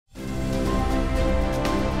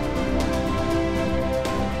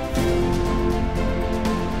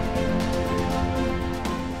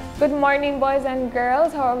Good morning, boys and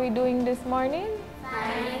girls. How are we doing this morning?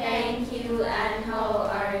 Fine, thank you. And how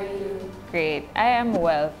are you? Great. I am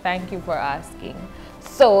well. Thank you for asking.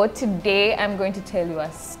 So today I'm going to tell you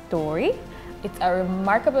a story. It's a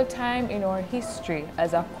remarkable time in our history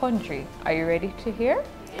as a country. Are you ready to hear?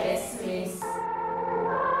 Yes, miss.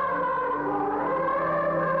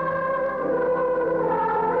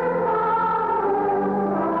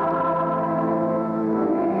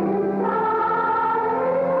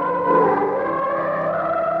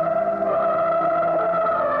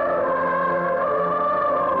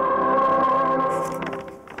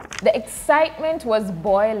 The excitement was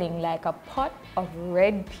boiling like a pot of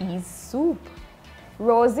red peas soup.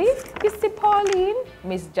 Rosie, you see Pauline?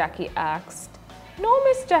 Miss Jackie asked. No,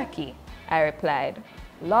 Miss Jackie, I replied.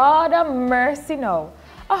 Lord of mercy now.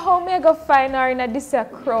 How may I go find her in this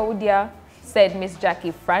crowd here? Said Miss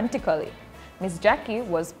Jackie frantically. Miss Jackie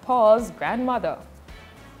was Paul's grandmother.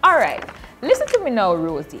 All right, listen to me now,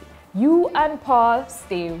 Rosie. You and Paul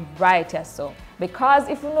stay right here, so. Because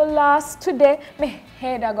if you no last today, my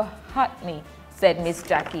head a go hurt me, said Miss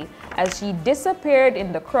Jackie as she disappeared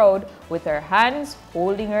in the crowd with her hands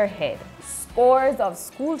holding her head. Scores of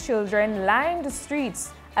school children lined the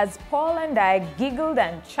streets as Paul and I giggled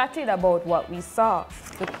and chatted about what we saw.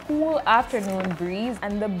 The cool afternoon breeze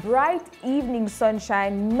and the bright evening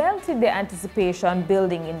sunshine melted the anticipation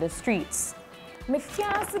building in the streets. Me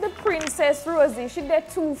can't see the Princess Rosie, she there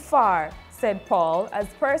too far, said Paul as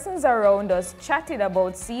persons around us chatted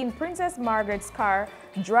about seeing Princess Margaret's car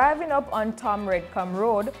driving up on Tom Redcombe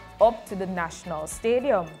Road up to the National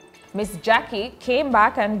Stadium. Miss Jackie came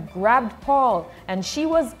back and grabbed Paul, and she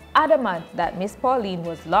was adamant that Miss Pauline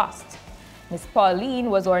was lost. Miss Pauline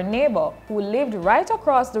was our neighbor who lived right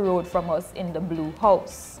across the road from us in the blue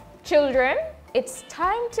house. Children, it's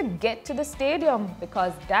time to get to the stadium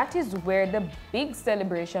because that is where the big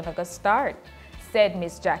celebration will start, said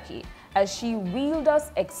Miss Jackie as she wheeled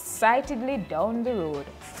us excitedly down the road.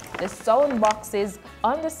 The sound boxes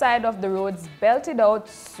on the side of the roads belted out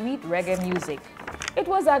sweet reggae music. It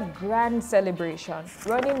was a grand celebration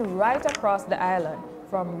running right across the island,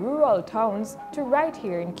 from rural towns to right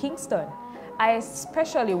here in Kingston. I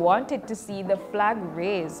especially wanted to see the flag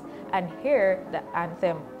raised and hear the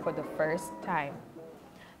anthem for the first time.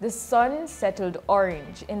 The sun settled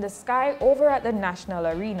orange in the sky over at the National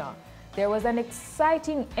Arena. There was an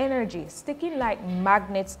exciting energy sticking like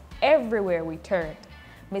magnets everywhere we turned.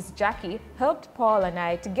 Miss Jackie helped Paul and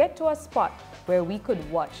I to get to a spot where we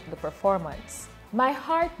could watch the performance. My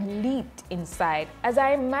heart leaped inside as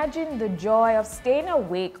I imagined the joy of staying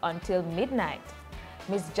awake until midnight.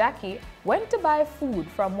 Miss Jackie went to buy food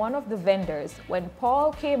from one of the vendors when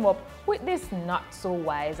Paul came up with this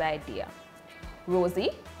not-so-wise idea. Rosie,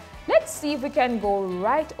 let's see if we can go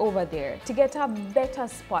right over there to get a better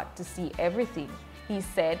spot to see everything, he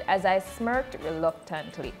said as I smirked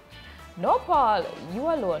reluctantly. No, Paul, you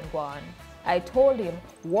alone go on, I told him,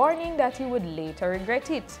 warning that he would later regret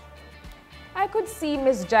it. I could see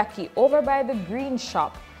Miss Jackie over by the green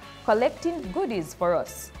shop collecting goodies for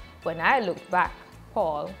us. When I looked back,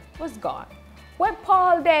 Paul was gone. Where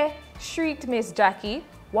Paul there? Shrieked Miss Jackie.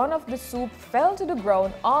 One of the soup fell to the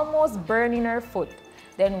ground, almost burning her foot.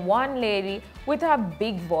 Then one lady with a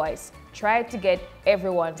big voice tried to get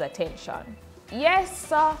everyone's attention. Yes,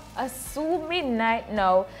 sir, a soon midnight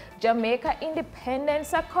now, Jamaica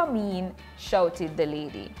independence are coming, shouted the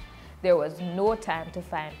lady. There was no time to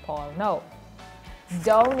find Paul now.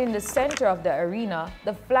 Down in the center of the arena,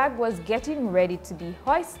 the flag was getting ready to be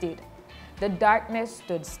hoisted. The darkness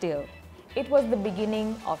stood still. It was the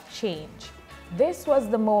beginning of change. This was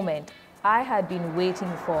the moment I had been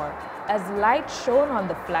waiting for, as light shone on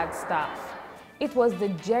the flagstaff. It was the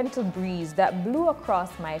gentle breeze that blew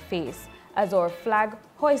across my face as our flag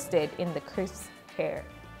hoisted in the crisp air.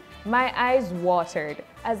 My eyes watered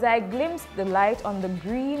as I glimpsed the light on the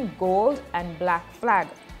green, gold, and black flag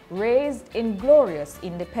raised in glorious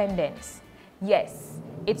independence. Yes,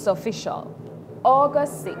 it's official.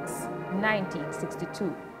 August 6,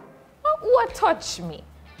 1962. What touched me?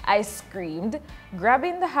 I screamed,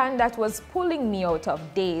 grabbing the hand that was pulling me out of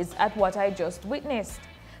daze at what I just witnessed.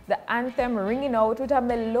 The anthem ringing out with a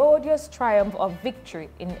melodious triumph of victory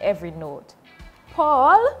in every note.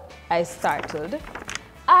 Paul, I startled.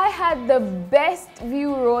 I had the best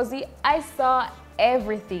view, Rosie. I saw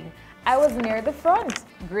everything. I was near the front,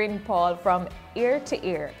 grinned Paul from ear to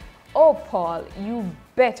ear. Oh, Paul, you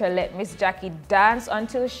better let Miss Jackie dance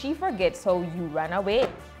until she forgets how you ran away,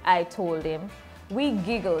 I told him. We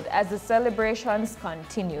giggled as the celebrations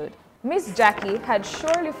continued. Miss Jackie had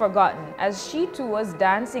surely forgotten as she too was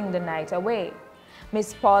dancing the night away.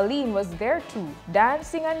 Miss Pauline was there too,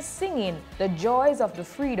 dancing and singing the joys of the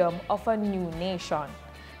freedom of a new nation.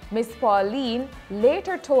 Miss Pauline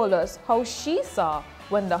later told us how she saw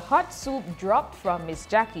when the hot soup dropped from Miss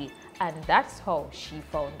Jackie, and that's how she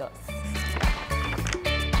found us.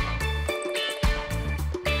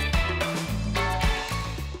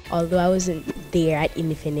 Although I wasn't there at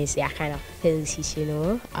Independence Day, I kind of felt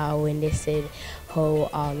it, when they said how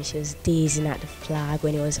she was gazing at the flag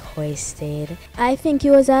when it was hoisted. I think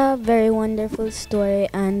it was a very wonderful story,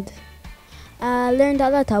 and I learned a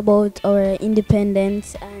lot about our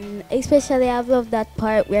independence, and especially I've loved that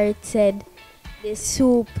part where it said the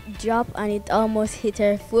soup dropped and it almost hit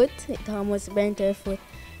her foot, it almost burnt her foot.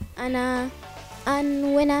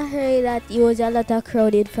 And when I heard that it was a lot of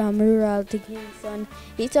crowded from rural to Kingston,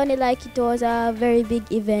 it sounded like it was a very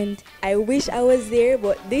big event. I wish I was there,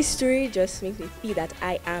 but this story just makes me feel that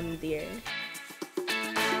I am there.